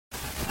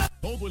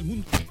Todo el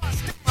mundo.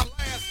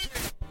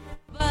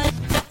 But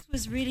that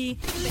was really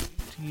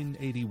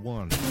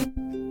 1981.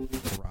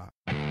 Rock.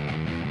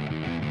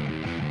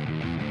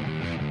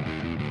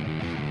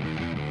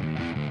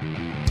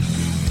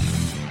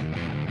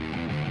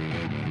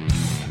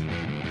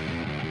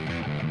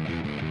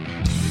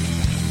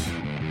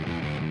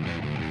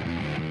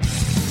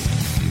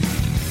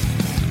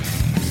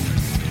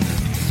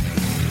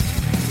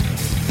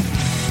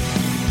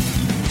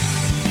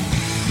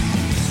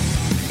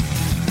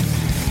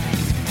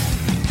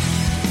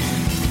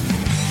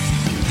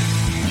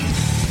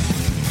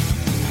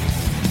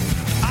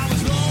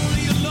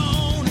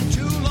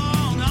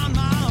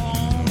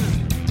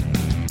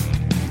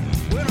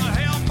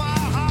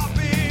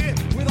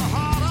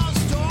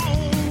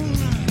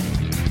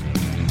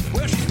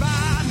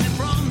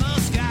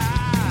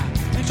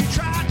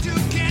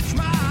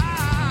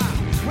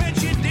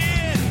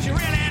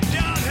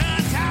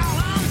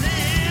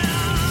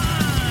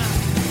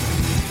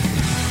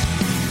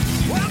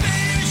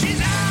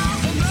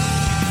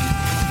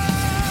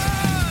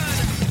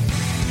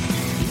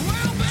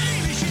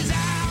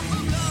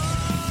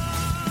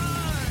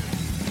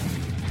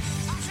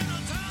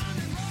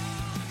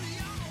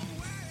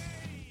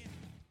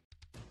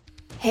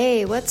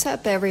 Hey, what's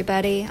up,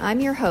 everybody? I'm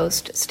your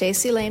host,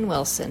 Staci Lane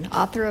Wilson,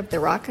 author of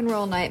the Rock and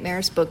Roll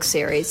Nightmares book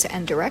series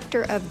and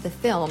director of the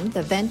film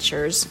The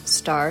Ventures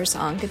Stars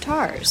on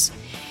Guitars.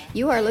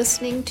 You are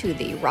listening to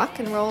the Rock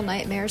and Roll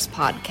Nightmares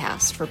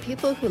podcast for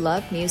people who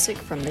love music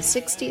from the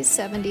 60s,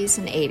 70s,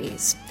 and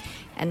 80s.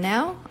 And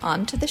now,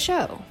 on to the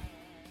show.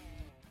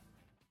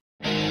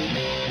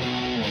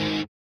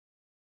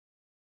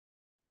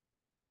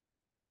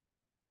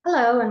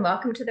 Hello, and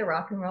welcome to the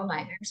Rock and Roll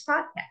Nightmares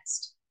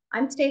podcast.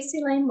 I'm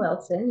Staci Lane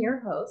Wilson, your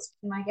host,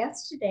 and my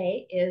guest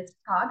today is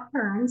Todd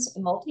Kerns, a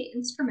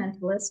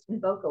multi-instrumentalist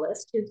and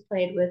vocalist who's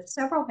played with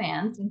several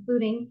bands,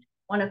 including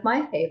one of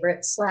my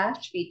favorites,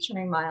 Slash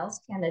Featuring Myles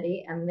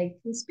Kennedy and the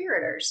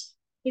Conspirators.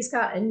 He's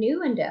got a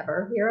new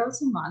endeavor,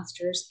 Heroes and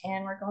Monsters,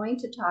 and we're going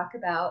to talk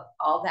about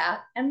all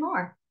that and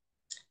more.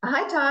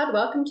 Hi, Todd.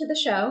 Welcome to the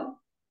show.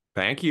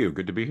 Thank you.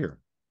 Good to be here.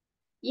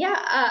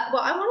 Yeah,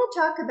 well, I want to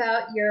talk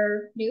about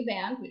your new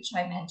band, which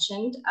I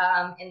mentioned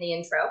in the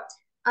intro.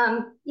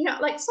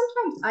 Like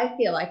sometimes I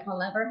feel like I'll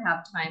never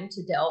have time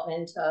to delve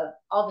into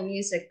all the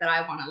music that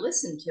I want to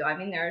listen to. I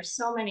mean, there are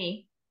so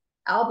many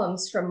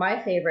albums from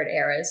my favorite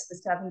eras, the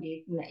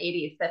 70s and the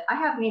 80s, that I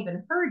haven't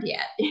even heard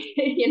yet,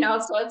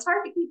 so it's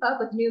hard to keep up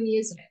with new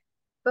music.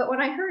 But when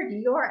I heard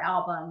your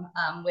album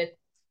with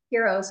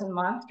Heroes and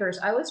Monsters,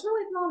 I was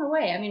really blown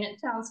away. I mean, it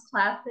sounds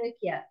classic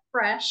yet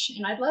fresh,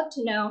 and I'd love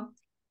to know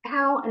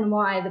how and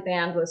why the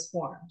band was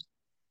formed.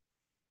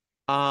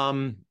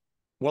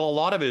 Well, a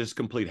lot of it is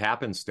complete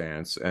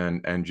happenstance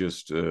and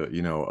just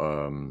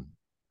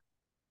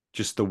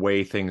just the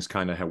way things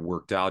kind of have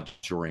worked out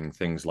during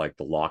things like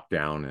the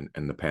lockdown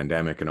and the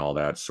pandemic and all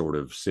that. Sort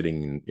of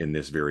sitting in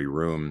this very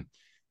room,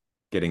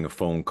 getting a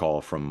phone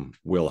call from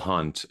Will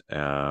Hunt,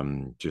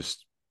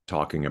 just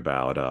talking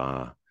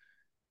about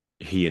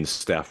he and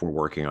Steph were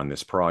working on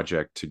this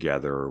project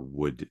together.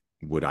 Would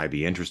I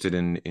be interested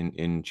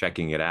in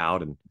checking it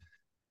out? And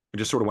it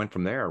just sort of went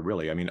from there.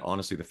 Really, I mean,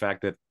 honestly, the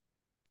fact that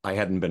I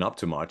hadn't been up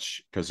to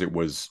much because it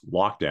was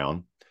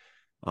lockdown.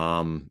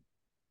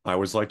 I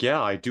was like,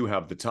 yeah, I do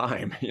have the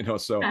time,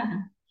 so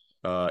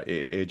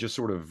it just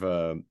sort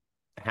of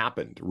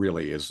happened,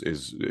 really is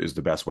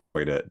the best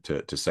way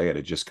to say it.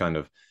 It just kind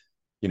of,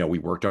 we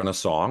worked on a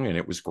song and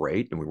it was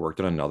great. And we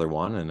worked on another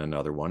one and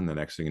another one. And the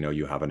next thing you know,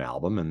 you have an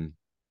album, and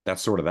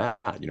that's sort of that.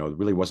 It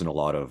really wasn't a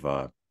lot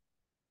of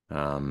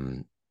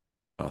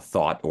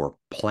thought or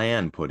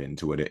plan put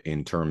into it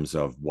in terms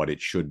of what it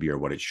should be or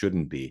what it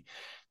shouldn't be.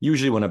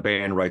 Usually when a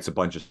band writes a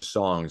bunch of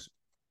songs,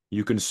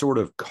 you can sort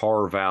of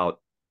carve out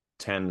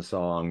 10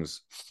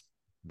 songs,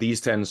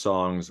 these 10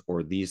 songs,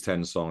 or these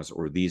 10 songs,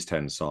 or these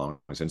 10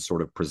 songs, and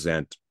sort of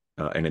present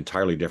an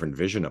entirely different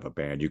vision of a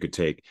band. You could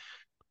take,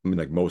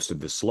 like most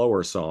of the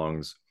slower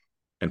songs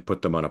and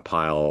put them on a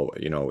pile,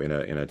 in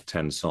a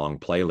 10-song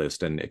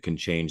playlist, and it can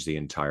change the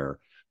entire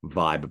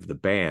vibe of the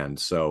band.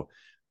 So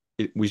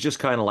it was just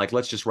kind of like,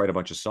 let's just write a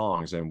bunch of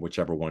songs, and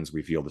whichever ones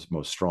we feel the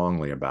most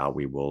strongly about,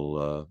 we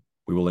will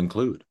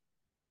include.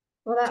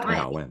 Well, that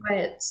might be why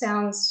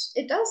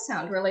it does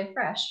sound really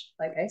fresh.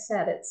 Like I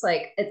said,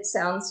 it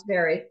sounds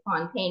very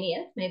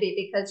spontaneous,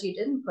 maybe because you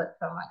didn't put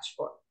so much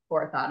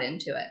forethought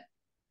into it.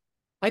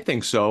 I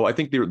think so. I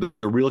think the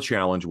real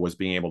challenge was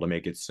being able to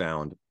make it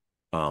sound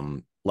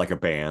like a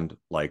band,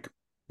 like,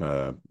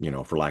 for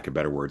lack of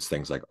better words,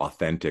 things like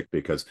authentic,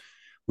 because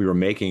we were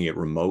making it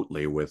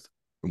remotely with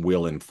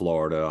Will in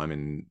Florida, I'm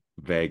in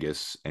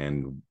Vegas,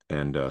 and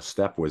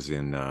Steph was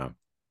in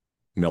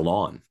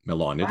Milan,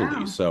 Wow.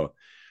 Italy.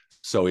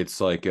 So it's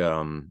like,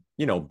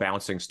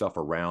 bouncing stuff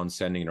around,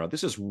 sending it around.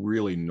 This is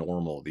really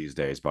normal these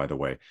days, by the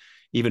way.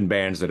 Even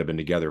bands that have been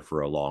together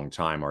for a long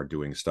time are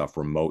doing stuff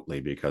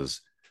remotely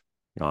because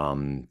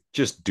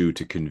just due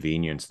to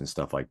convenience and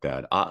stuff like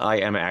that. I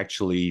am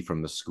actually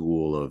from the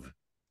school of,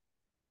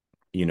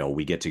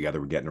 we get together,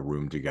 we get in a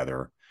room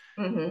together,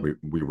 Mm-hmm.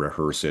 We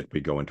rehearse it,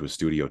 we go into a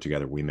studio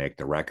together, we make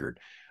the record.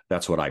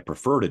 That's what I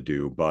prefer to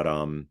do. But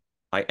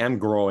I am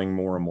growing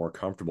more and more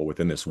comfortable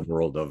within this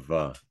world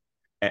of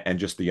and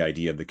just the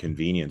idea of the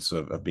convenience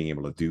of being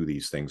able to do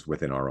these things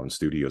within our own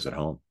studios at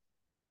home.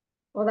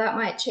 Well, that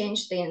might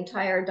change the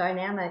entire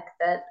dynamic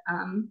that,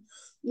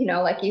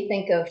 like you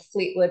think of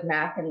Fleetwood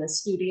Mac in the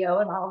studio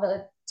and all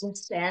the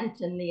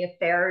dissent and the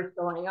affairs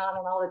going on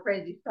and all the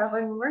crazy stuff. I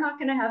mean, we're not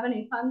going to have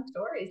any fun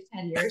stories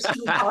 10 years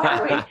from now,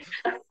 are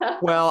we?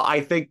 Well, I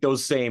think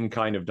those same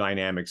kind of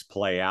dynamics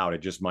play out.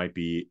 It just might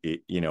be,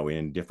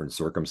 in different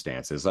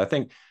circumstances. I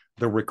think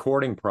the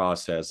recording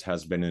process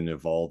has been an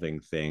evolving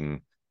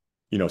thing,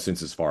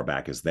 since as far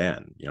back as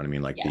then. You know what I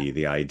mean? Like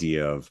the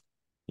idea of,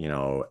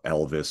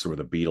 Elvis or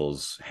the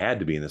Beatles had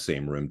to be in the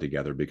same room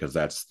together because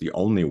that's the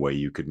only way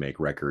you could make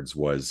records,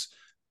 was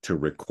to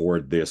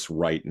record this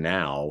right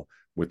now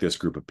with this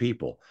group of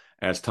people.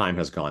 As time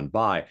has gone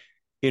by,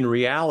 in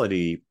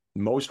reality,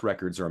 most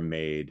records are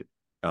made,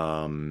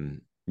 often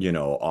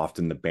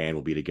the band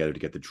will be together to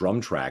get the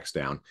drum tracks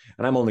down.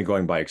 And I'm only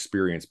going by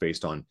experience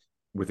based on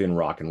within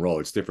rock and roll.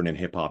 It's different in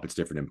hip hop, it's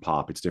different in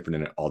pop, it's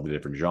different in all the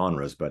different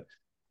genres. But,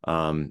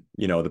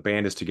 the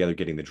band is together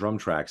getting the drum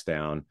tracks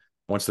down.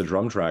 Once the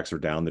drum tracks are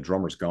down, the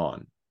drummer's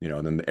gone,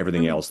 and then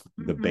everything else,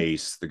 the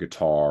bass, the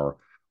guitar,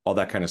 all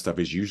that kind of stuff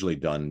is usually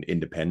done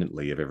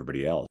independently of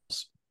everybody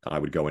else. I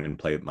would go in and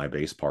play my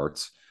bass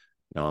parts.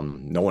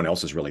 No one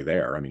else is really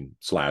there. I mean,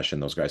 Slash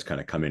and those guys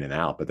kind of come in and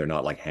out, but they're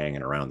not like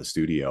hanging around the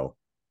studio,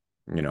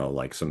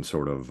 like some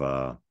sort of,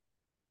 I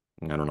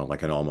don't know,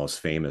 like an Almost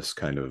Famous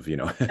kind of,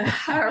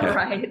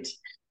 Right.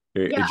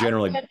 It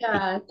generally. I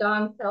read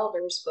Don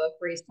Felder's book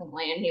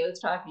recently, and he was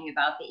talking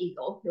about the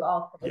Eagles, who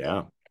also didn't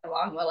get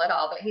along well at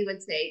all. But he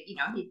would say, he'd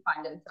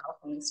find himself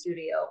in the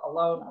studio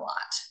alone a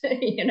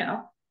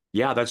lot,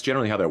 Yeah, that's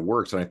generally how that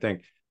works. And I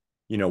think,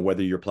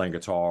 whether you're playing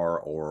guitar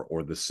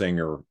or the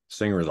singer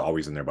is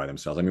always in there by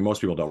themselves. I mean, most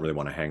people don't really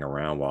want to hang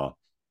around while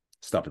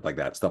stuff like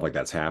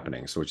that's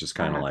happening. So it's just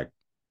kind of like,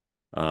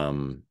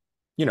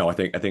 I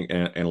think,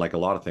 and like a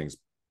lot of things,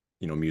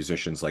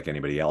 musicians like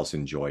anybody else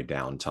enjoy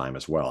downtime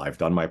as well. I've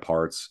done my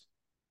parts.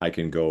 I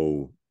can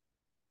go,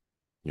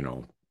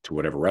 to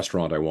whatever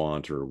restaurant I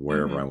want or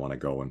wherever I want to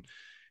go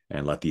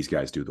and let these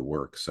guys do the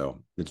work.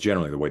 So it's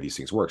generally the way these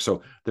things work.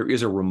 So there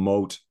is a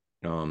remote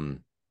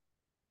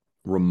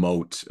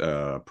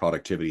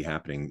productivity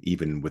happening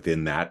even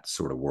within that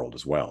sort of world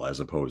as well, as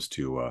opposed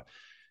to,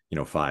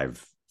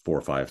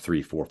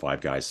 3, 4,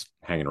 5 guys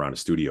hanging around a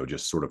studio,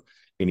 just sort of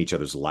in each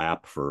other's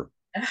lap for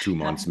 2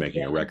 months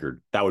making a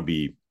record. That would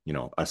be,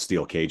 a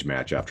steel cage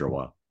match after a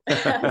while.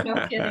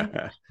 No kidding.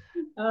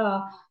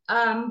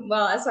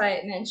 Well, as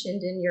I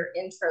mentioned in your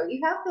intro,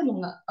 you have been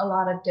in a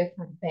lot of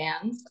different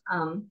bands,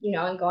 and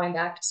going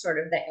back to sort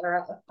of the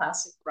era of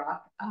classic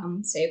rock,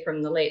 say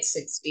from the late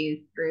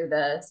 60s through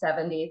the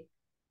 70s.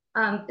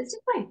 It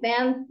seems like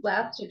bands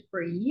lasted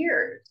for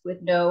years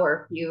with no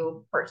or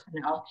few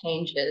personnel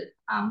changes.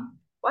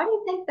 Why do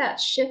you think that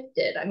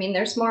shifted? I mean,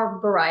 there's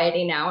more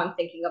variety now. I'm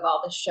thinking of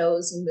all the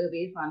shows and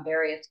movies on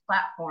various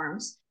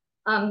platforms.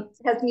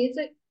 Has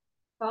music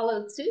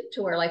followed suit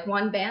to where like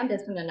one band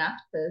isn't enough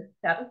to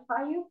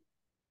satisfy you?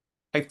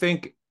 I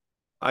think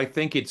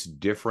it's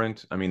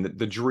different. I mean,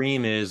 the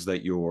dream is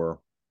that you're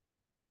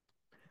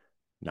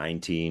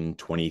 19,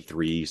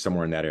 23,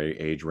 somewhere in that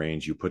age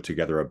range, you put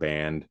together a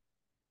band,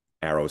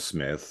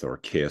 Aerosmith or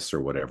Kiss or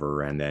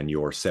whatever, and then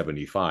you're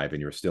 75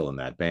 and you're still in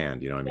that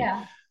band. You know what I mean?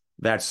 Yeah.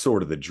 That's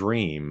sort of the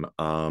dream.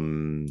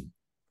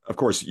 Of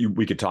course,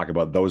 we could talk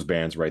about those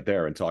bands right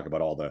there and talk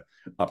about all the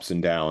ups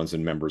and downs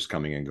and members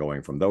coming and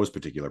going from those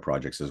particular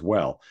projects as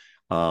well.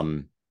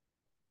 And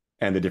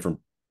the different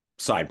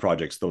side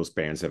projects those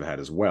bands have had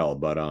as well.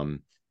 But,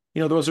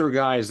 those are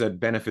guys that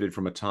benefited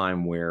from a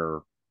time where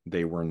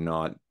they were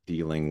not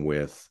dealing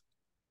with,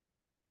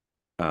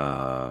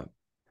 it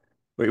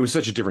was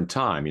such a different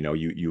time.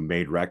 You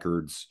made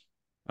records.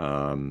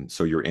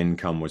 So your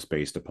income was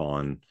based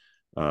upon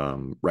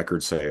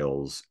record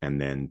sales, and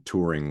then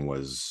touring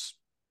was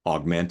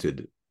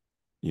augmented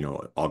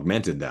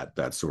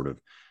that sort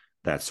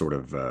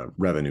of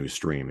revenue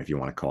stream, if you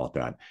want to call it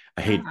that.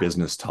 I hate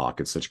business talk.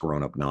 It's such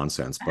grown-up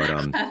nonsense, but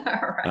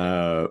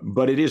right.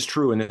 But it is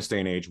true in this day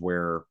and age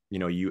where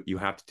you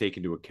have to take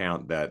into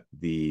account that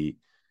the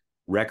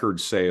record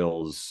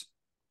sales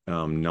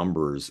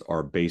numbers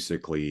are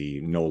basically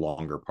no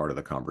longer part of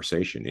the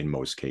conversation in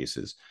most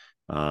cases.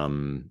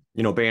 Bands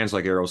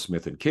like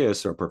Aerosmith and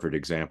Kiss are perfect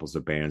examples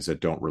of bands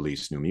that don't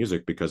release new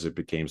music because it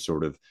became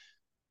sort of,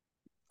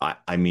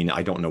 I mean,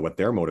 I don't know what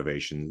their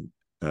motivation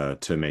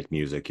to make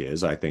music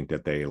is. I think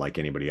that they, like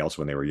anybody else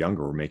when they were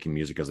younger, were making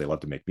music because they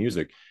love to make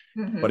music.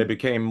 But it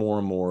became more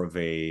and more of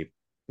a,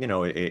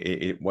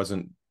 it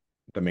wasn't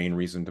the main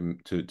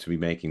reason to be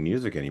making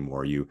music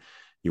anymore. You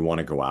want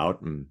to go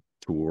out and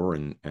tour,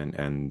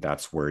 and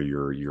that's where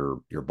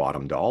your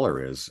bottom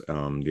dollar is.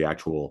 The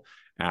actual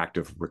act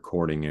of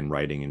recording and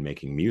writing and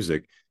making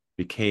music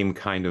became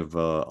kind of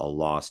a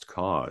lost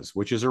cause,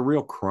 which is a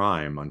real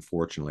crime,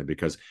 unfortunately,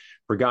 because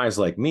for guys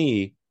like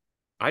me,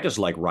 I just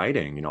like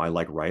writing. I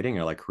like writing.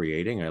 I like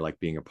creating. I like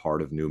being a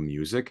part of new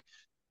music.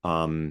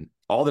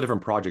 All the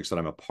different projects that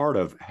I'm a part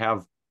of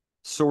have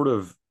sort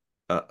of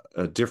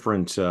a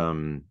different.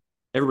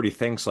 Everybody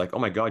thinks like, oh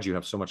my God, you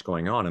have so much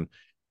going on,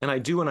 and I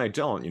do and I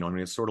don't. I mean,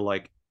 it's sort of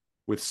like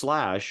with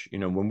Slash.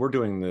 When we're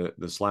doing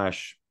the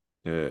Slash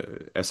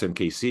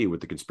SMKC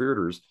with the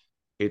Conspirators,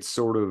 it's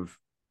sort of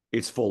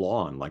it's full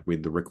on. Like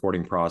with the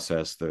recording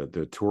process,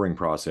 the touring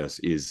process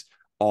is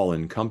all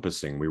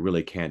encompassing. We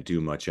really can't do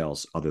much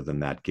else other than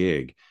that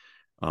gig.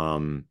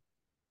 Um,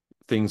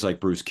 Things like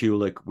Bruce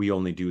Kulick, we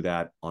only do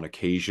that on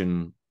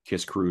occasion,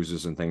 Kiss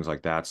cruises and things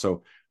like that.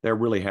 So that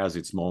really has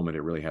its moment.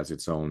 It really has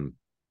its own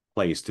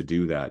place to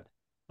do that.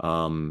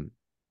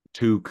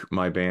 Took,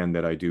 my band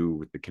that I do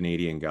with the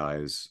Canadian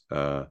guys,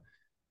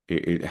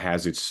 it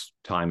has its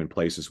time and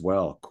place as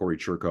well. Corey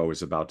Churko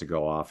is about to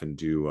go off and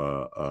do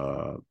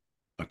a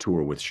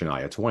tour with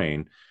Shania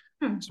Twain.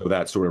 So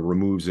that sort of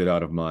removes it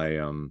out of my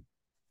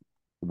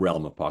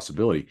realm of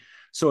possibility.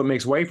 So it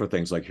makes way for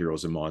things like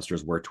Heroes and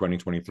Monsters, where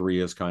 2023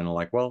 is kind of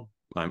like, well,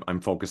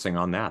 I'm focusing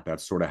on that.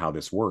 That's sort of how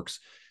this works.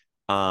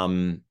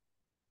 I'm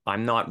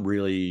not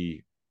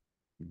really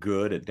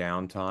good at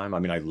downtime. I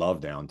mean, I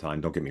love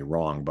downtime, don't get me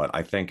wrong, but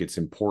I think it's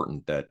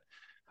important that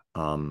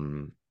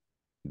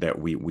that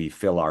we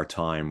fill our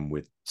time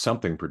with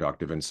something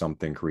productive and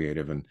something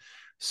creative and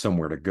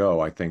somewhere to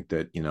go. I think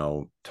that,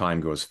 time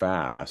goes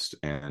fast,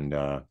 and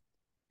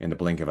in the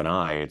blink of an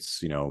eye,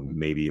 it's,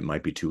 maybe it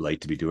might be too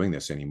late to be doing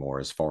this anymore,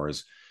 as far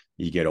as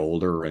you get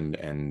older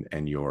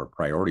and your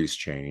priorities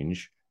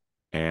change.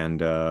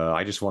 And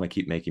I just want to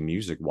keep making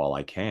music while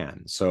I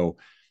can. So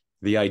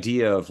the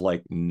idea of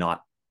like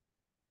not,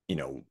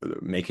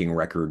 making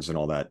records and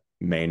all that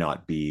may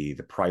not be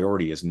the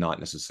priority, is not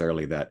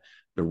necessarily that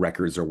the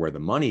records are where the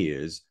money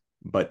is,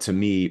 but to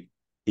me,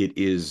 it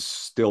is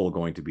still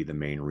going to be the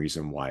main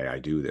reason why I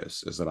do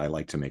this, is that I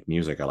like to make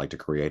music. I like to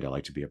create. I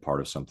like to be a part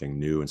of something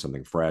new and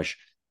something fresh.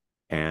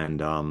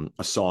 And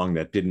a song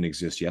that didn't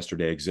exist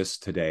yesterday exists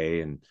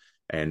today.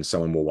 And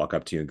someone will walk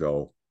up to you and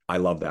go, I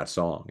love that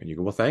song. And you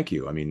go, well, thank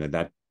you. I mean,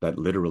 that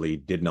literally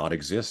did not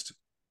exist,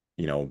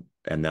 and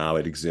now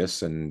it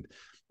exists, and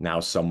now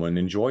someone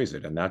enjoys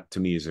it. And that to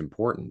me is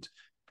important.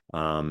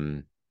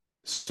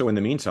 So in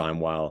the meantime,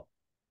 while,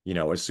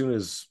 as soon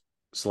as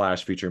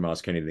Slash Featuring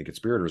Myles Kennedy and the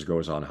Conspirators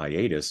goes on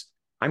hiatus,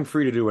 I'm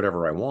free to do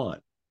whatever I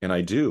want. And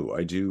I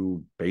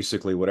do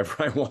basically whatever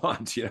I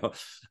want.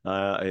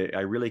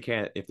 I really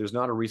can't, if there's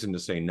not a reason to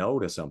say no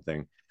to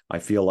something, I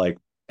feel like,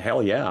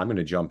 hell yeah, I'm going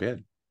to jump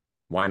in.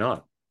 Why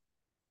not?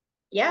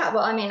 Yeah,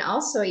 well, I mean,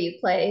 also you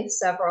play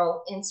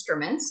several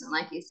instruments, and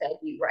like you said,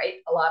 you write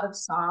a lot of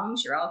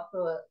songs. You're also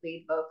a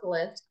lead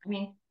vocalist. I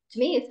mean, to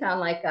me, you sound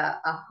like a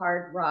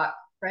hard rock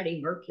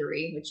Freddie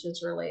Mercury, which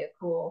is really a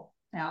cool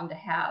sound to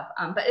have.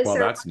 But is Well,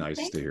 there that's one nice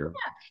thing? to hear.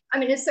 Yeah, I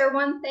mean, is there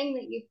one thing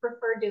that you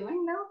prefer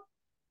doing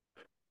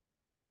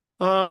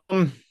though?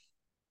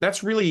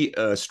 That's really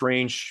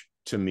strange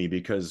to me,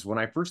 because when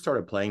I first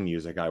started playing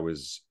music, I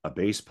was a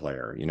bass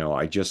player.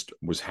 I just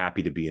was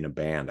happy to be in a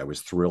band. I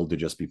was thrilled to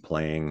just be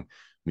playing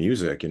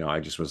music. I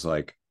just was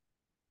like,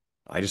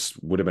 I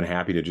just would have been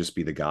happy to just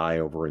be the guy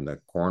over in the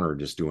corner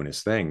just doing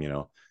his thing.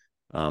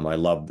 I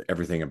loved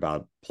everything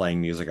about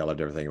playing music. I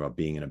loved everything about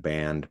being in a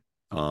band.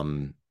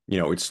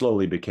 It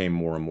slowly became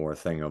more and more a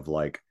thing of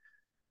like,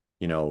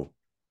 you know,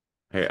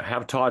 hey,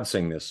 have Todd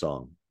sing this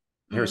song.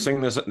 Here, Mm.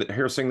 sing this.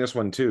 Here, sing this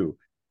one too.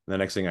 And the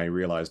next thing I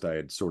realized, I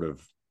had sort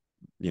of,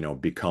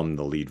 become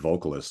the lead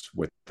vocalist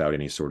without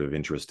any sort of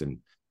interest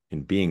in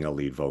being a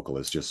lead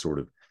vocalist. Just sort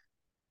of,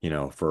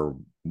 for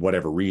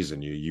whatever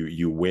reason,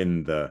 you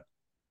win the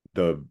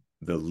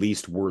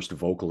least worst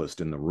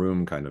vocalist in the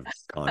room kind of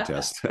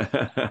contest.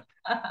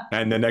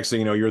 And the next thing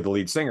you know, you're the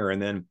lead singer.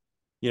 And then,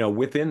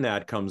 within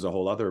that comes a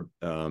whole other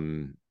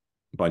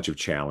bunch of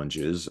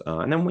challenges.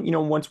 And then,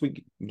 once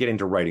we get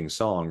into writing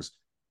songs,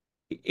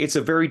 it's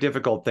a very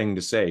difficult thing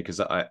to say, because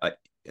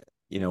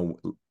you know,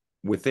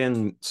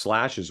 within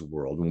Slash's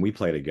world, when we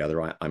play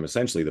together, I'm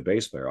essentially the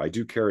bass player. I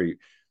do carry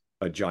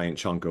a giant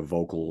chunk of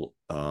vocal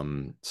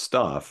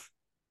stuff,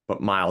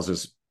 but Myles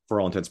is,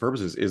 for all intents and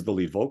purposes, is the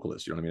lead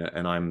vocalist. You know what I mean?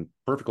 And I'm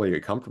perfectly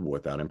comfortable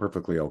with that. I'm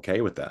perfectly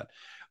okay with that.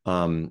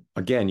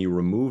 Again, you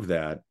remove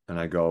that, and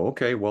I go,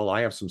 okay, well,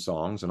 I have some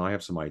songs, and I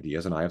have some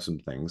ideas, and I have some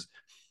things.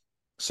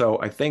 So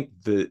I think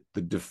the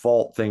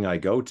default thing I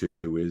go to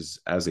is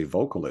as a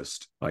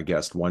vocalist. I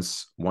guess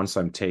once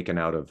I'm taken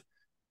out of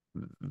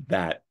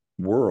that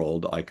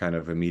world, I kind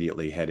of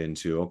immediately head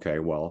into, okay,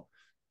 well,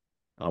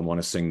 I want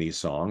to sing these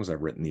songs.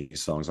 I've written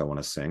these songs I want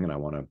to sing, and I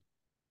want to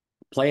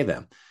play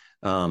them.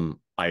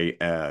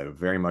 I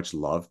very much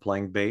love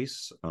playing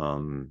bass.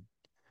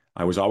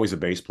 I was always a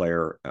bass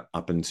player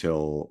up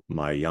until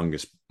my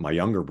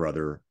younger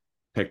brother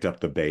picked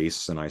up the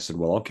bass, and I said,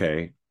 well,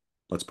 okay,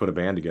 let's put a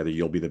band together.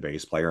 You'll be the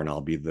bass player, and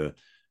I'll be the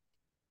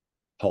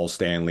Paul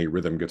Stanley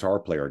rhythm guitar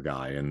player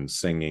guy and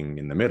singing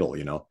in the middle,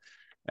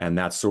 And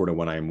that's sort of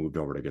when I moved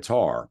over to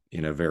guitar,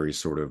 in a very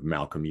sort of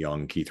Malcolm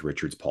Young, Keith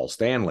Richards, Paul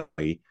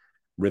Stanley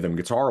rhythm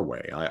guitar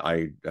way.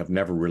 I have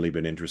never really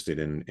been interested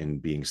in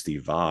being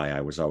Steve Vai.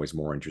 I was always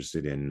more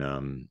interested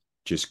in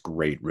just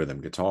great rhythm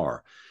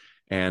guitar.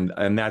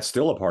 And that's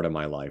still a part of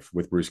my life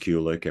with Bruce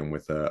Kulick and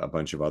with a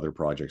bunch of other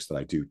projects that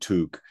I do,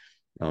 Took,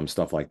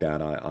 stuff like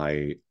that.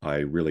 I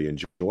really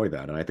enjoy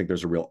that, and I think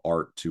there's a real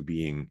art to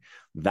being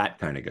that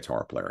kind of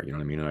guitar player. You know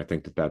what I mean? And I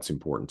think that that's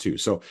important too.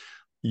 So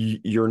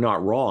you're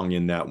not wrong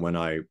in that when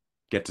I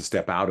get to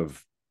step out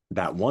of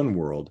that one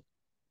world,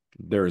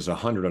 there's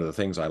 100 other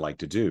things I like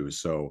to do.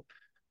 So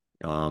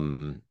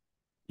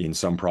in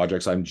some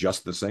projects, I'm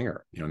just the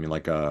singer. You know what I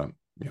mean?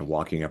 Like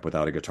walking up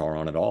without a guitar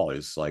on at all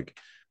is like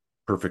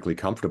perfectly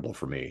comfortable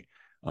for me.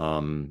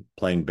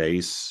 Playing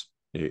bass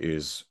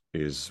is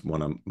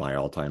one of my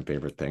all-time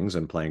favorite things,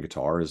 and playing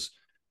guitar is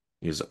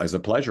a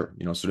pleasure.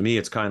 You know, so to me,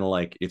 it's kind of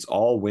like it's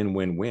all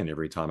win-win-win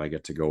every time I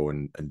get to go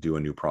and do a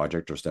new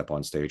project or step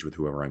on stage with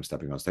whoever I'm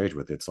stepping on stage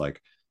with. It's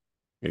like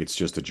it's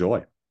just a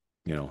joy.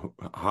 You know,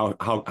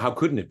 how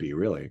couldn't it be,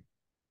 really?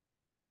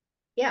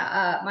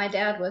 Yeah, my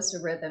dad was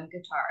a rhythm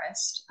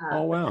guitarist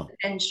Oh with wow. the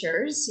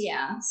Ventures.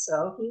 Yeah,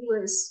 so he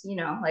was,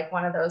 like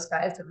one of those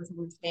guys that was in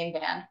the same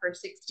band for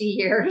 60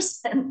 years.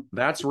 And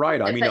That's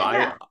right. I mean,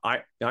 but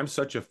yeah, I'm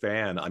such a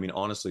fan. I mean,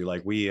 honestly,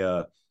 like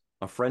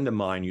a friend of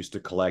mine used to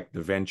collect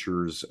the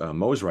Ventures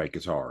Mosrite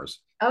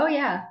guitars, oh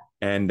yeah,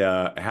 and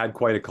had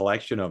quite a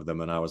collection of them.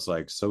 And I was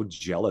like so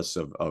jealous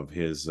of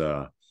his.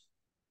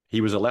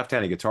 He was a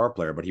left-handed guitar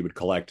player, but he would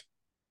collect,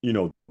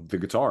 the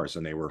guitars,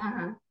 and they were.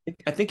 uh-huh.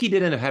 I think he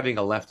did end up having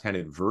a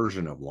left-handed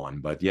version of one,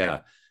 but yeah,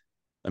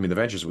 I mean, the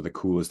Ventures were the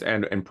coolest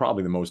and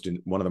probably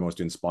one of the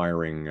most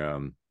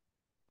inspiring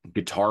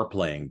guitar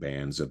playing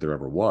bands that there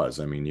ever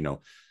was. I mean, a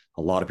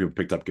lot of people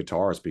picked up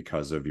guitars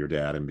because of your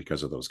dad and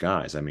because of those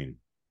guys. I mean,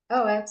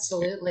 Oh,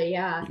 absolutely,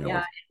 yeah, you know,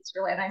 yeah. It's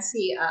really, and I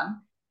see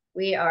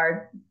we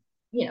are,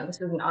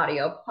 this is an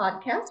audio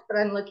podcast, but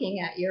I'm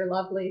looking at your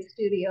lovely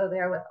studio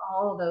there with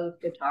all those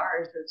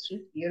guitars. It's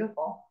just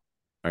beautiful.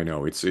 I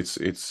know it's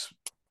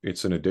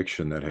an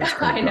addiction that has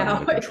kind I of gotten know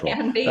out of it control.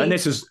 can And be.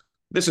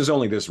 this is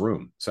only this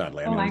room,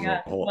 sadly. I Oh mean, my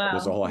God,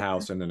 there's a wow. whole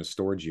house and then a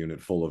storage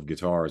unit full of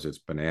guitars. It's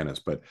bananas.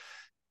 But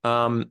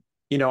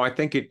I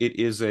think it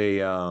is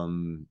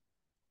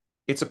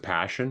it's a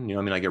passion. I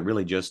mean, like it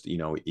really just,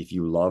 if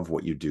you love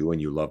what you do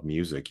and you love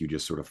music, you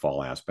just sort of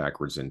fall ass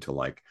backwards into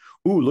like,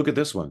 ooh, look at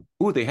this one.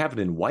 Ooh, they have it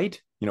in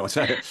white. It's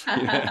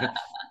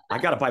I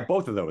got to buy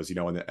both of those,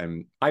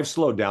 and I've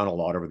slowed down a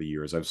lot over the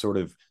years. I've sort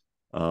of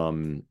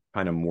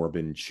kind of more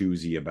been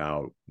choosy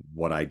about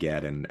what I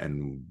get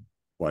and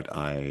what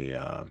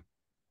I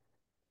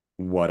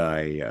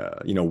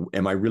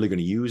am I really going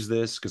to use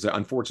this? Because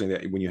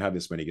unfortunately, when you have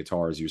this many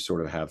guitars, you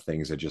sort of have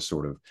things that just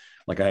sort of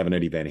like I have an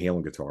Eddie Van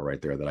Halen guitar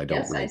right there that I don't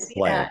Yes, I really see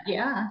play. that.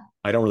 Yeah.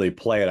 I don't really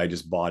play it. I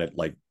just bought it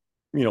like,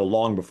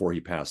 long before he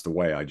passed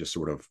away. I just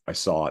sort of I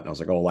saw it and I was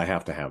like, oh, I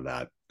have to have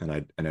that,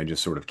 and I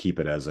just sort of keep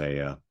it as as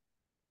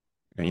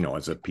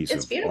a piece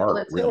It's of beautiful.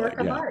 art, It's a really. work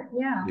of Yeah, art.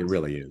 Yeah. it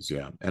really is.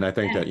 Yeah, and I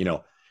think Yeah.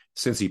 that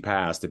since he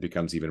passed, it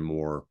becomes even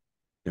more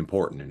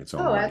important in its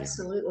own Oh, way.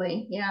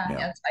 absolutely. Yeah. Yeah,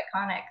 Yeah. It's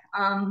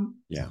iconic.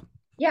 yeah.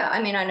 Yeah,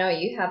 I mean, I know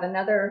you have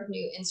another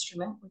new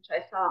instrument, which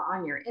I saw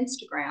on your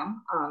Instagram,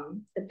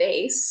 the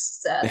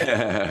bass,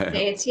 the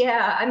bass.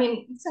 Yeah, I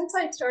mean, since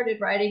I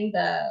started writing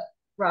the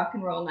Rock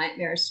and Roll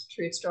Nightmares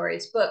True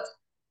Stories book,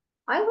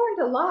 I learned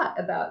a lot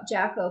about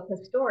Jaco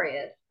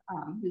Pastorius,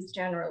 who's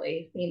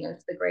generally seen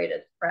as the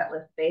greatest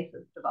fretless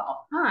bassist of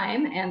all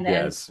time. And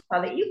then Yes.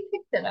 saw that you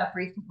picked it up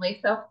recently.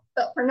 So,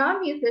 but for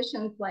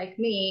non-musicians like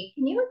me,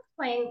 can you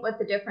explain what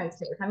the difference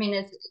is? I mean,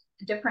 is it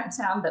a different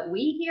sound that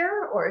we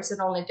hear, or is it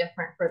only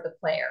different for the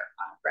player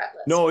on a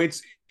fretless? No,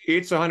 it's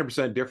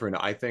 100% different.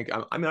 I think.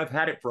 I mean, I've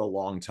had it for a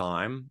long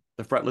time,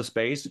 the fretless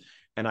bass,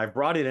 and I've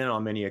brought it in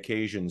on many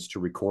occasions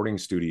to recording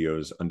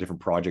studios on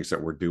different projects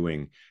that we're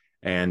doing,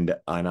 and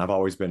I've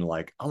always been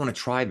like, I want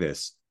to try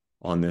this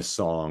on this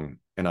song,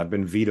 and I've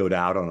been vetoed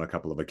out on a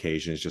couple of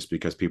occasions just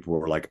because people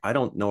were like, I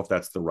don't know if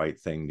that's the right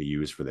thing to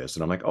use for this,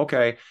 and I'm like,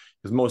 okay,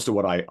 because most of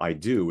what I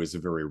do is a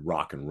very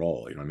rock and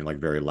roll, I mean, like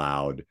very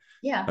loud,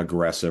 Yeah.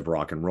 aggressive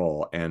rock and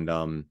roll, and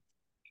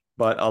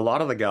but a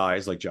lot of the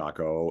guys like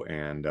Jocko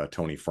and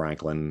Tony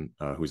Franklin,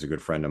 who's a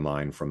good friend of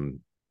mine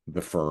from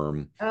the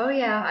firm, Oh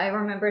yeah, I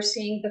remember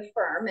seeing the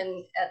firm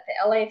and at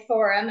the LA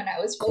Forum, and I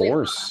was of really blown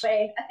course.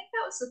 away. I think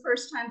that was the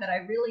first time that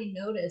I really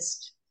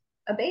noticed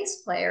a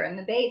bass player in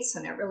the bass,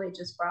 and it really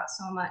just brought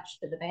so much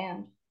to the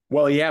band.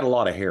 Well, he had a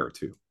lot of hair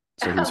too,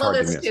 so he was Well, hard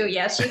to this miss. too.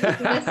 Yes, you could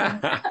miss him.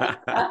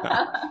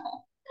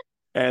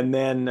 And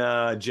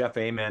then Jeff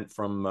Ament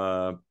from,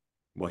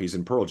 well, he's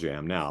in Pearl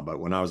Jam now, but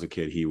when I was a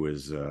kid, he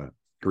was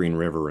Green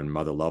River and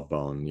Mother Love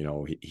Bone.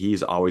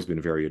 He's always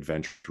been very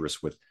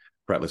adventurous with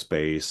fretless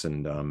bass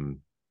and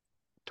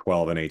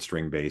 12 and 8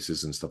 string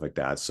basses and stuff like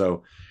that.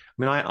 So,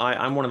 I mean,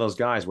 I'm one of those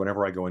guys.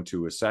 Whenever I go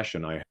into a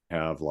session, I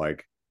have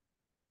like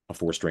a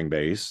 4 string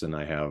bass, and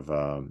I have,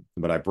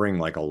 but I bring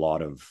like a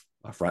lot of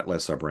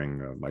fretless. I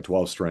bring my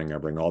 12 string. I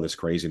bring all this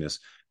craziness.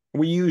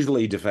 We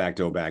usually de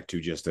facto back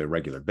to just a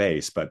regular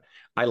bass, but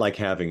I like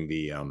having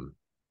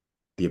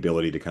the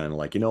ability to kind of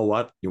like, you know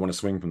what, you want to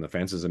swing from the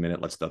fences a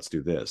minute, let's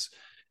do this.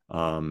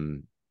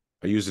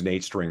 I used an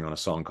 8-string on a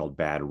song called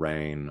Bad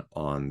Rain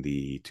on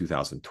the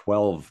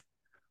 2012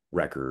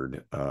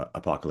 record,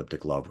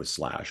 Apocalyptic Love with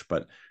Slash,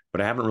 but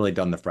I haven't really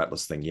done the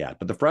fretless thing yet.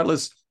 But the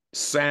fretless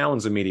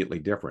sounds immediately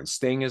different.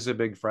 Sting is a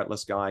big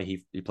fretless guy.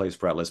 He plays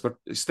fretless, but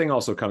Sting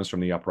also comes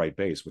from the upright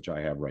bass, which I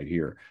have right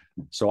here.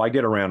 So I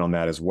get around on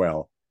that as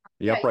well.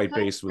 The upright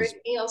bass was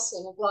Rick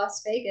Nielsen of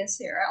Las Vegas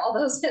here, all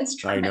those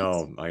instruments.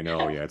 I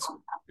know. Yeah,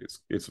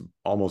 it's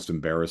almost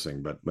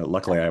embarrassing, but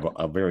luckily I have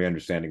a very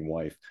understanding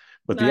wife.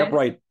 But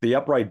nice. the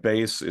upright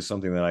bass is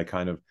something that I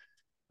kind of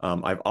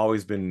I've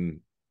always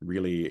been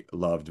really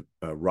loved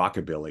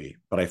rockabilly,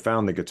 but I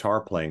found the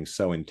guitar playing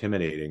so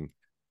intimidating.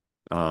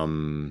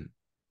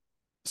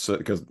 So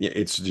because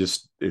it's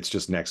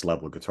just next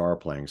level guitar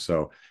playing.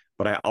 So,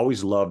 but I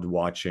always loved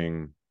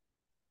watching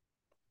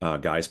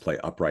guys play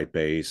upright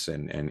bass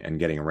and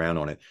getting around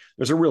on it.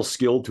 There's a real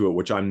skill to it,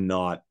 which I'm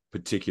not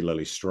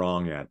particularly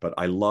strong at, but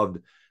I loved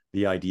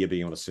the idea of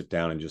being able to sit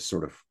down and just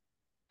sort of,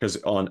 because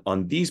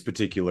on these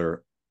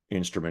particular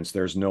instruments,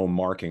 there's no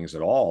markings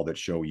at all that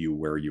show you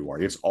where you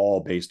are. It's all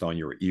based on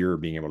your ear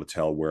being able to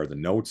tell where the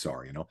notes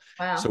are, you know?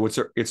 Wow. So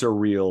it's a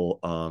real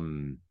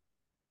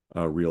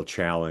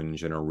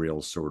challenge and a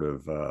real sort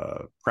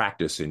of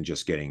practice in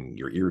just getting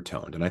your ear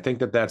toned. And I think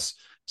that that's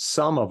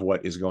some of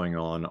what is going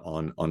on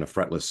a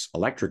fretless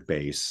electric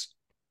bass.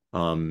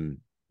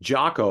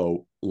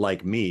 Jocko,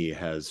 like me,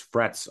 had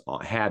frets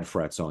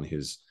on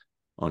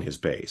his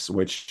bass,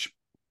 which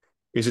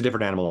is a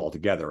different animal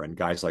altogether. And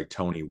guys like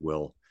Tony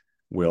will,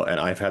 and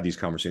I've had these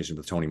conversations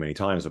with Tony many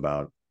times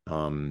about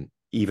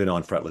even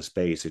on fretless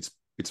bass,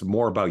 it's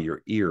more about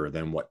your ear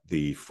than what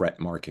the fret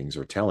markings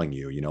are telling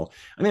you, you know.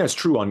 I think that's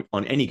true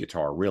on any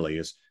guitar, really,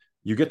 is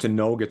you get to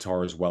know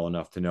guitars well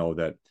enough to know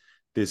that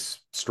this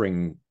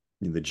string,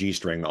 the G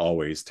string,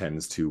 always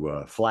tends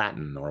to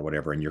flatten or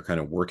whatever, and you're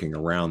kind of working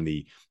around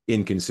the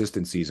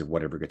inconsistencies of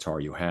whatever guitar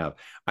you have.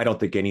 I don't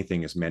think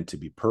anything is meant to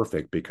be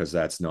perfect, because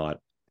that's not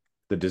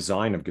the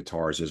design of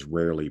guitars is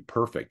rarely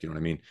perfect. You know what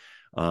I mean?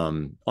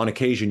 On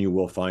occasion, you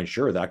will find,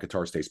 sure, that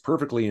guitar stays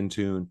perfectly in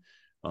tune.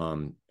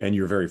 And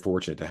you're very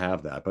fortunate to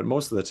have that. But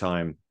most of the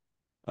time,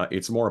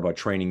 it's more about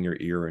training your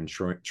ear and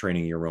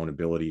training your own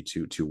ability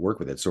to work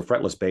with it. So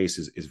fretless bass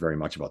is very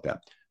much about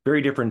that.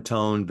 Very different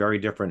tone, very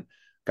different.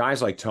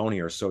 Guys like Tony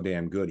are so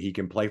damn good. He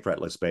can play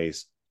fretless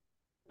bass,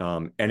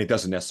 and it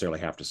doesn't necessarily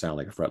have to sound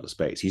like a fretless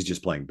bass. He's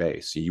just playing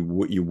bass. You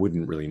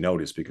wouldn't really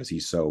notice, because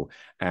he's so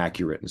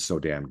accurate and so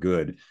damn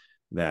good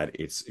that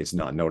it's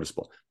not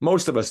noticeable.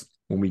 Most of us,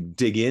 when we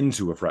dig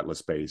into a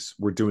fretless bass,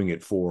 we're doing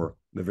it for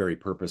the very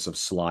purpose of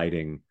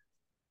sliding,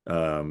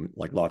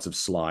 like lots of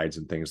slides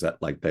and things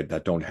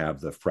that don't have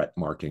the fret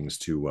markings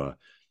to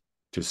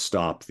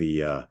stop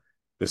the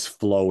this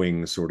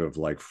flowing sort of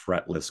like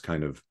fretless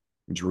kind of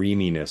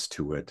dreaminess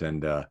to it.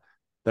 And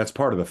that's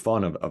part of the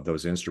fun of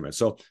those instruments.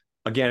 So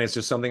again, it's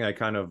just something I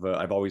kind of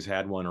I've always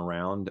had one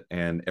around,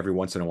 and every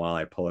once in a while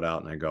I pull it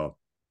out and I go.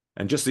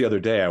 And just the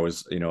other day I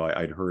was,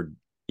 I'd heard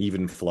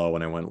Even Flow,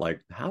 and I went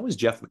like, how is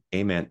Jeff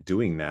Ament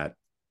doing that?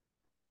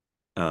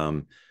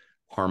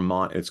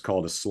 It's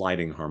called a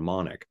sliding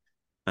harmonic.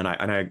 And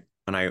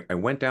I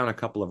went down a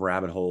couple of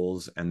rabbit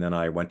holes, and then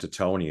I went to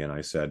Tony and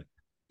I said,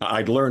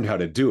 I'd learned how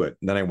to do it.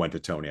 And then I went to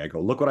Tony. I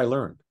go, look what I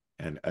learned.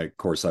 And of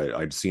course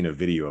I'd seen a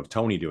video of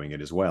Tony doing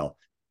it as well.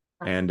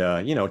 And,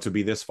 to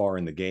be this far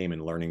in the game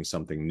and learning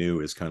something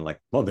new is kind of like,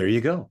 well, there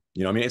you go.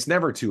 I mean, it's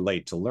never too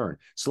late to learn.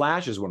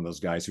 Slash is one of those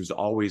guys who's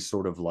always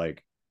sort of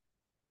like,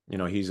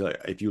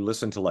 if you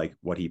listen to like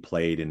what he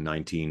played in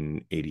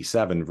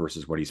 1987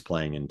 versus what he's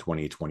playing in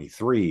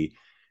 2023,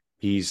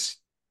 he's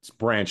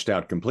branched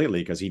out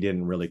completely, because he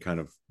didn't really kind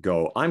of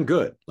go, I'm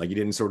good. Like, he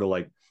didn't sort of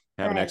like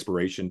have an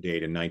expiration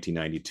date in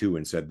 1992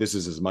 and said, this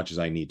is as much as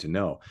I need to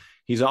know.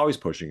 He's always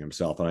pushing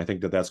himself. And I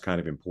think that that's kind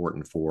of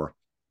important for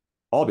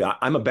all.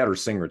 I'm a better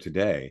singer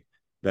today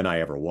than I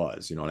ever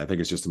was, and I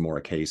think it's just more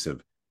a case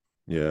of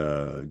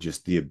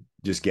just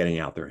getting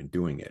out there and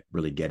doing it,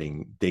 really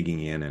digging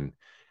in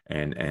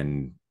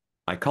and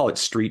I call it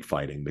street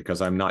fighting,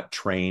 because I'm not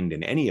trained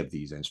in any of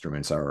these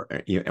instruments or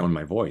on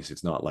my voice.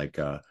 It's not like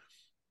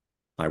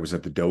I was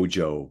at the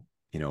dojo,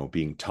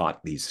 being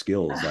taught these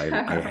skills.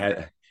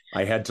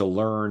 I had to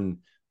learn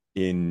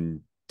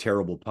in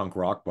terrible punk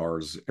rock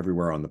bars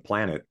everywhere on the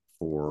planet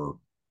for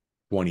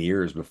 20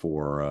 years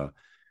before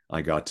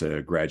I got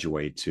to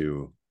graduate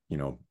to,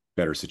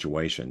 better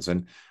situations.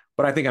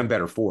 But I think I'm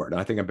better for it.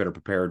 I think I'm better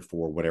prepared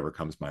for whatever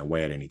comes my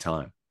way at any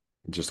time.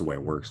 It's just the way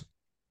it works.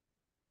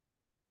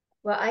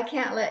 Well, I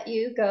can't let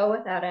you go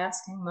without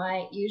asking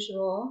my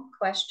usual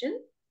question.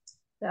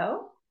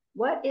 So,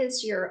 what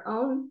is your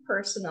own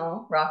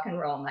personal rock and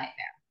roll nightmare?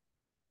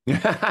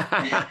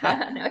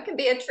 Now, it can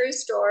be a true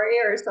story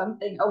or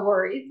something, a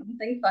worry,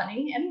 something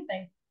funny,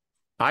 anything.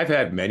 I've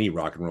had many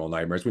rock and roll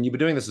nightmares. When you've been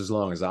doing this as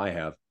long as I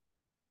have,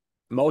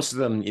 most of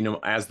them,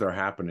 as they're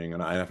happening,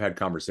 and I've had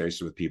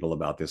conversations with people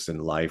about this in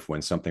life,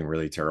 when something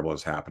really terrible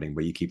is happening,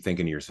 but you keep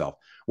thinking to yourself,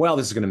 well,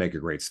 this is going to make a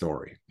great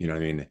story. You know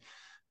what I mean?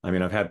 I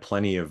mean, I've had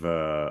plenty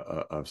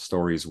of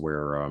stories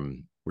where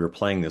we were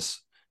playing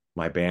this.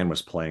 My band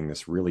was playing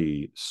this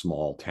really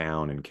small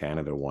town in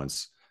Canada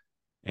once,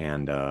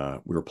 and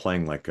we were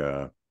playing like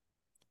a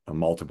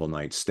multiple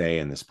night stay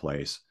in this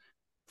place.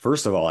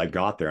 First of all, I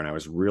got there and I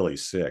was really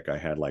sick. I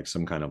had like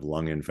some kind of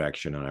lung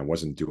infection and I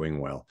wasn't doing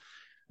well.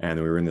 And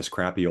we were in this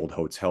crappy old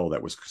hotel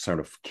that was sort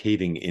of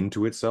caving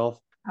into itself.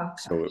 Oh,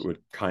 So it would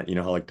kind, you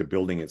know, how like the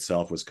building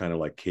itself was kind of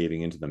like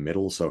caving into the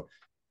middle. So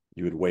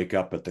you would wake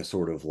up at the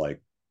sort of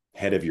like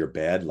head of your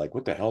bed, like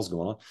what the hell's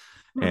going on?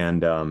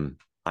 And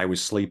I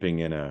was sleeping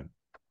in a,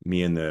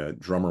 me and the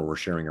drummer were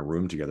sharing a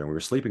room together, and we were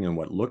sleeping in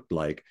what looked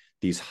like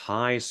these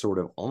high sort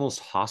of almost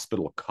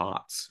hospital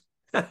cots.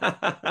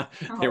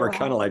 They were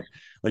kind of like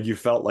you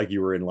felt like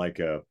you were in like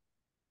a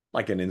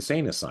like an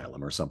insane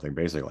asylum or something,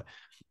 basically.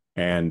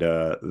 And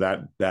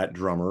that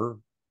drummer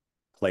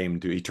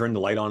claimed to, he turned the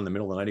light on in the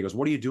middle of the night. He goes,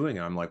 "What are you doing?"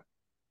 And I'm like,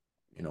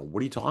 "You know,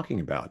 what are you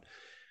talking about?"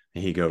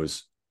 And he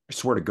goes, "I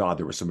swear to God,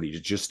 there was somebody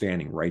just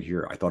standing right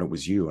here. I thought it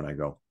was you." And I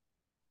go,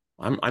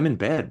 I'm in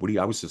bed. What do you,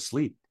 I was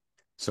asleep."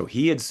 So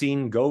he had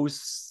seen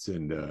ghosts,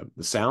 and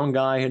the sound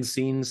guy had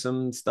seen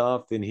some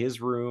stuff in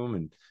his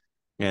room,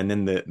 and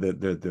then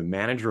the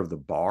manager of the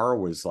bar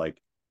was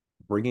like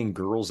bringing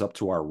girls up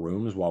to our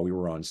rooms while we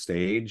were on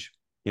stage.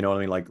 You know what I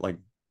mean? Like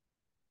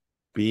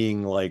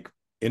being like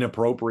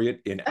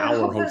inappropriate in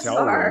our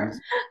hotel rooms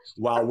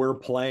while we're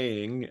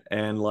playing,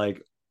 and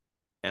like,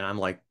 and I'm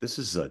like, this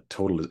is a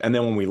total. And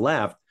then when we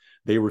left,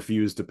 they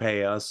refused to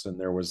pay us, and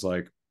there was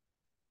like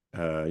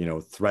you know,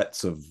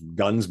 threats of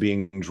guns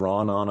being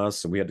drawn on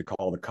us, and we had to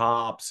call the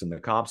cops, and the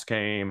cops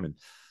came, and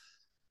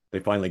they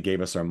finally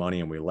gave us our money,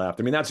 and we left.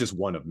 I mean, that's just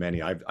one of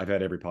many. I've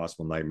had every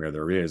possible nightmare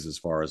there is, as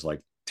far as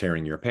like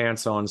tearing your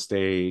pants on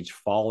stage,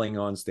 falling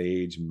on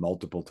stage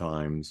multiple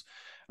times.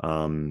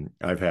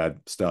 I've had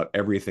stuff,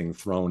 everything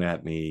thrown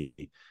at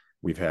me.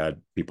 We've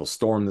had people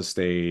storm the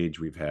stage.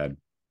 We've had,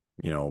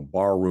 you know,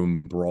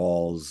 barroom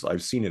brawls.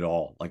 I've seen it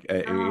all. Like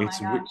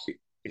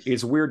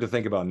it's weird to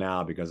think about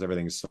now because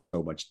everything's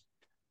so much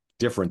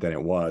different than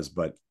it was,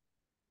 but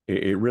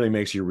it really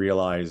makes you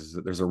realize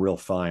that there's a real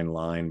fine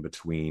line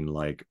between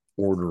like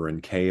order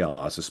and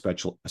chaos,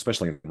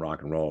 especially in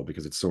rock and roll,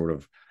 because it's sort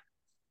of,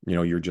 you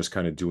know, you're just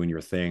kind of doing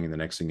your thing, and the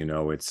next thing you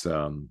know, it's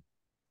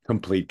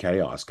complete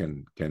chaos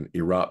can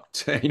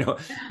erupt, you know,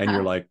 and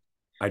you're like,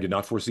 I did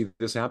not foresee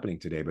this happening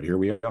today, but here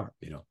we are,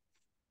 you know.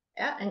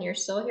 Yeah, and you're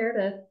still here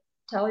to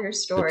tell your To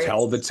stories.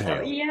 tell the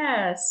tale. So,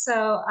 yeah.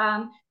 So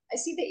I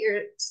see that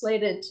you're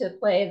slated to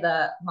play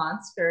the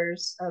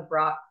Monsters of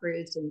Rock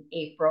cruise in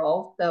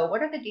April. So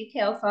what are the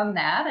details on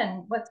that,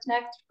 and what's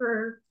next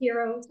for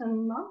Heroes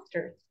and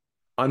Monsters?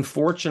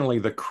 Unfortunately,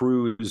 the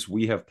cruise,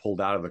 we have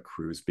pulled out of the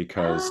cruise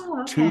because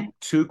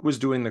Took was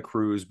doing the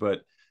cruise,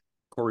 but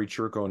Corey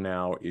Churko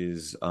now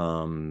is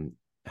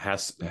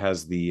has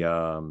the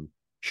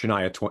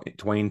Shania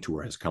Twain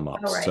tour has come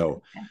up.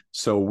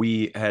 So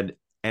we had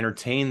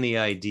entertained the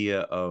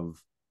idea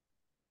of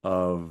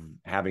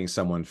having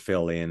someone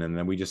fill in, and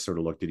then we just sort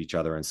of looked at each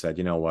other and said,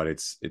 you know what,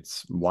 it's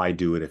why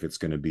do it if it's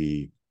going to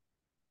be,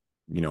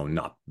 you know,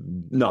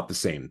 not the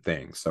same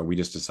thing. So we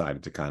just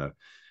decided to kind of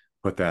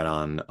put that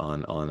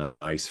on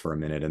ice for a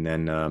minute, and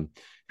then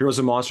Heroes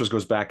and Monsters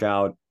goes back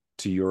out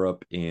to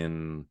Europe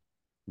in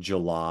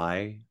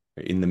July.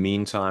 In the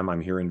meantime,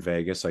 I'm here in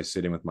Vegas. I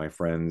sit in with my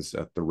friends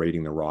at the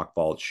Rating the Rock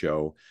Vault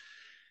show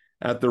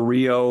at the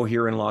Rio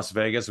here in Las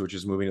Vegas, which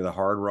is moving to the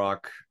Hard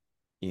Rock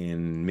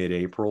in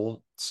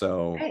mid-April.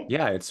 So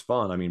yeah, it's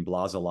fun. I mean,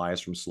 Blas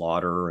Elias from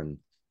Slaughter and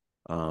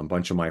a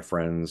bunch of my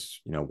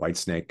friends, you know,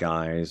 Whitesnake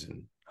guys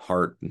and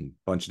Heart and a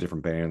bunch of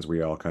different bands.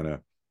 We all kind of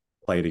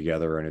play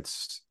together, and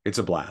it's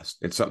a blast.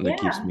 It's something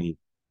that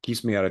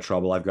keeps me out of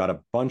trouble. I've got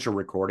a bunch of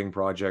recording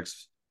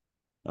projects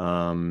that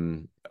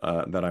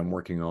I'm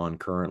working on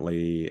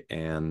currently,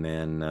 and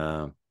then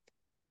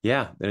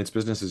then it's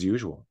business as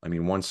usual. I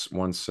mean, once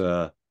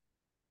the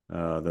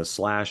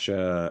Slash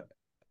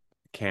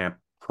camp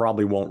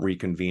probably won't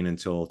reconvene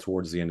until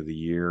towards the end of the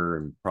year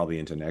and probably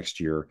into next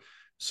year,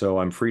 so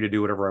I'm free to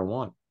do whatever I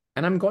want,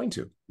 and I'm going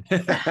to.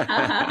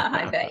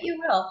 I bet you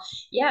will.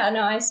 Yeah,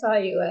 no, I saw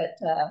you at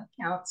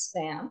Count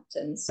Stamped,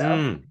 and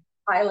so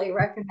highly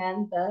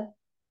recommend the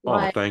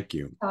live thank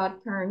you, Todd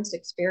Kerns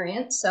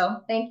experience.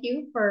 So thank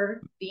you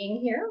for being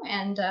here,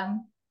 and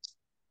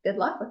good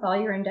luck with all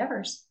your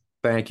endeavors.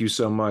 Thank you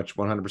so much.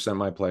 100%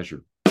 my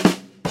pleasure.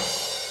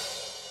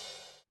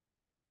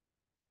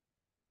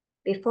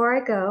 Before I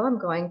go, I'm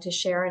going to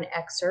share an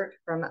excerpt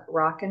from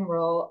Rock and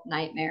Roll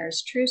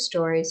Nightmares True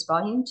Stories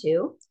Volume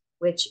 2,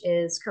 which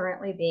is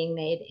currently being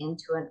made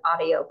into an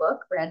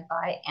audiobook read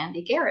by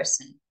Andy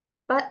Garrison.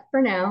 But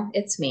for now,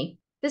 it's me.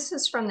 This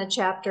is from the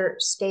chapter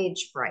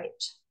Stage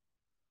Fright.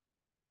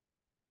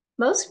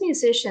 Most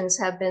musicians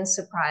have been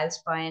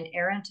surprised by an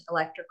errant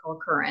electrical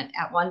current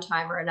at one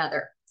time or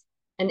another.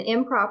 An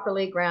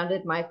improperly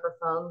grounded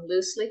microphone,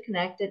 loosely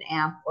connected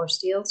amp, or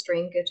steel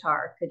string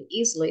guitar could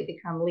easily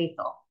become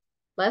lethal.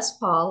 Les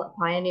Paul, a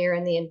pioneer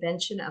in the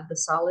invention of the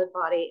solid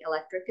body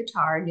electric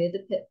guitar, knew the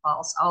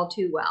pitfalls all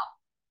too well.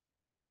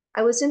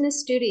 I was in the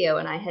studio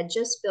and I had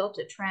just built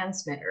a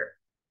transmitter.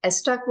 I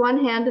stuck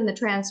one hand in the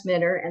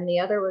transmitter and the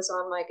other was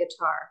on my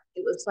guitar.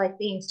 It was like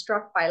being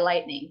struck by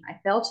lightning. I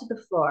fell to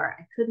the floor.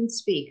 I couldn't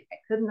speak. I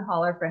couldn't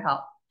holler for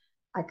help.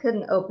 I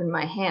couldn't open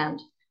my hand.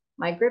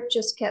 My grip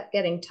just kept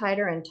getting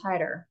tighter and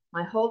tighter.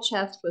 My whole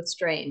chest was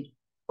strained.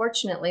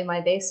 Fortunately,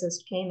 my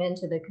bassist came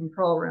into the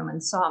control room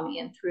and saw me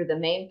and threw the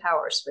main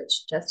power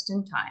switch just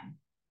in time.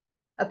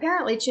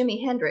 Apparently,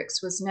 Jimi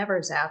Hendrix was never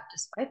zapped,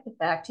 despite the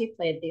fact he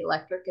played the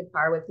electric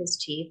guitar with his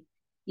teeth,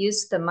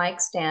 used the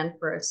mic stand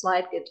for a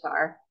slide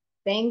guitar,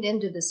 banged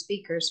into the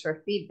speakers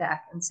for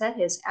feedback, and set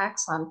his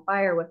axe on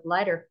fire with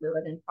lighter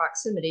fluid in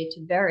proximity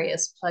to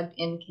various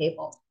plugged-in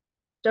cables.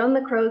 Stone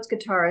the Crow's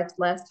guitarist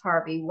Les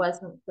Harvey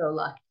wasn't so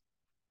lucky.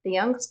 The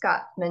young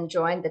Scotsman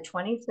joined the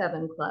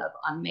 27 Club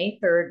on May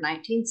 3,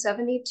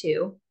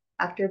 1972,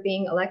 after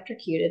being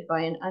electrocuted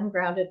by an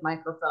ungrounded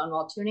microphone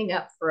while tuning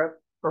up for a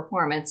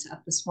performance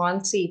at the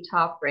Swansea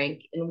Top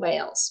Rank in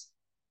Wales.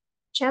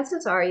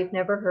 Chances are you've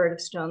never heard of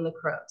Stone the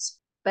Crows,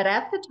 but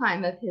at the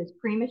time of his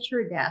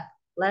premature death,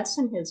 Les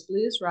and his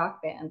blues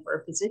rock band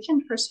were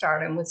positioned for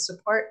stardom with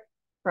support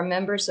from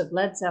members of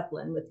Led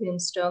Zeppelin, with whom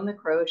Stone the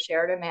Crows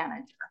shared a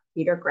manager,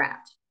 Peter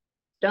Grant.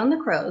 Stone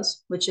the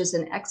Crows, which is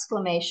an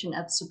exclamation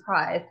of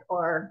surprise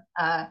or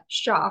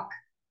shock.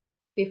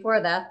 Before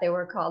that, they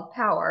were called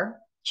Power.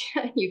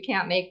 You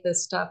can't make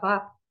this stuff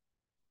up.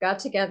 Got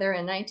together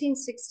in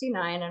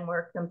 1969 and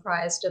were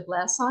comprised of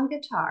Les on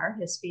guitar,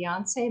 his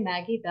fiancée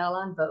Maggie Bell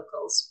on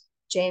vocals,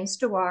 James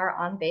Dewar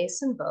on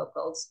bass and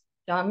vocals,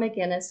 Don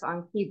McGuinness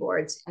on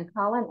keyboards, and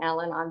Colin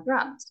Allen on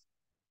drums.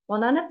 While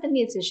none of the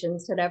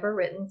musicians had ever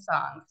written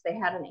songs, they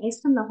had an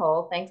ace in the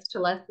hole thanks to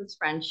Les's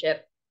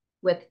friendship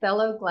with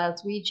fellow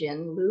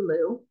Glaswegian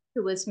Lulu,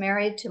 who was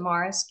married to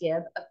Maurice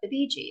Gibb of the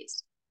Bee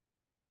Gees.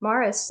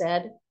 Maurice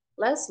said,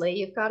 "Leslie,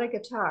 you've got a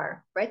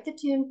guitar. Write the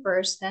tune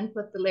first, then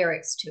put the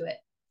lyrics to it."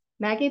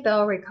 Maggie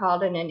Bell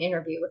recalled in an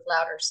interview with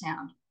Louder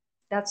Sound,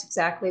 "That's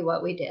exactly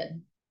what we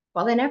did."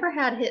 While they never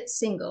had hit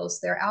singles,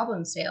 their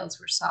album sales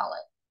were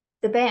solid.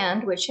 The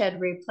band, which had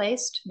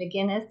replaced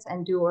McGuinness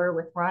and Dewar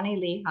with Ronnie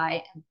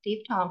Lehigh and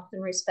Steve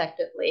Thompson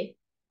respectively,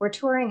 were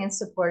touring in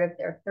support of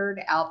their third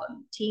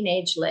album,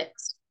 Teenage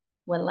Licks,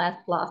 when Les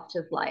lost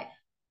his life.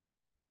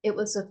 "It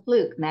was a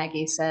fluke,"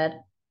 Maggie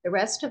said. "The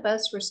rest of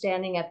us were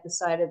standing at the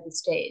side of the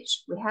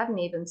stage. We hadn't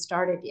even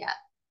started yet.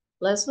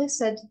 Leslie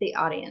said to the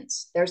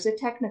audience, 'There's a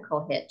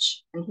technical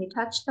hitch,' and he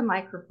touched the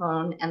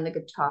microphone and the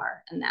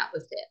guitar, and that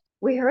was it."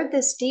 "We heard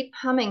this deep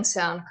humming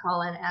sound,"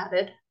 Colin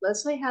added.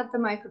 "Leslie had the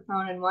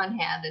microphone in one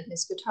hand and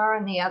his guitar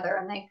in the other,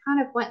 and they kind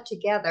of went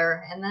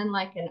together, and then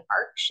like an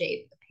arc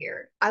shape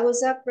appeared. I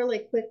was up really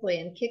quickly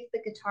and kicked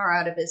the guitar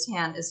out of his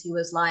hand as he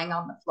was lying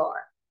on the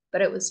floor.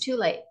 But it was too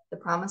late. The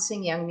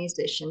promising young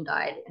musician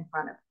died in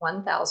front of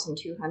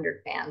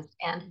 1,200 fans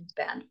and his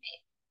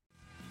bandmates."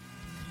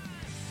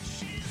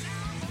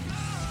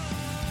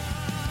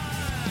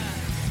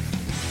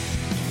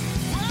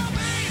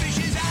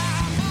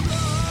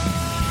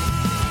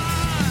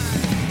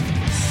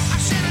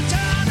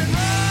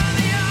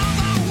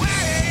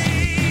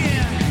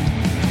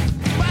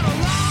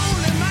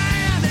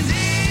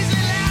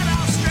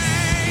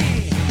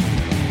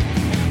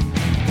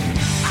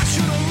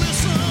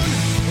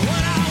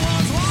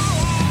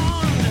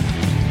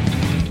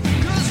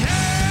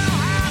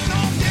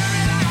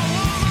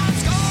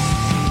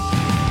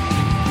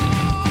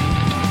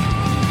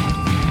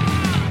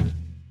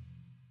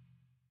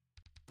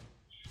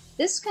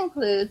 This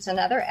concludes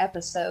another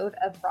episode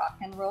of Rock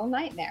and Roll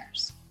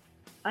Nightmares.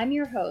 I'm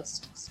your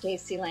host,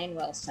 Staci Lane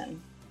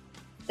Wilson.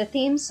 The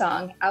theme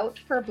song, Out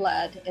for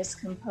Blood, is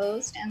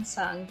composed and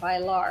sung by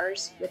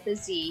Lars with a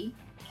Z,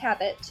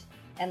 Cabot,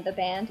 and the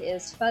band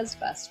is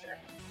Fuzzbuster.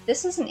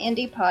 This is an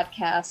indie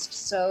podcast,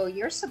 so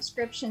your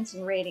subscriptions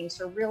and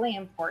ratings are really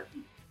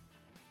important.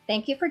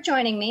 Thank you for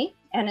joining me,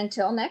 and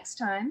until next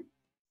time,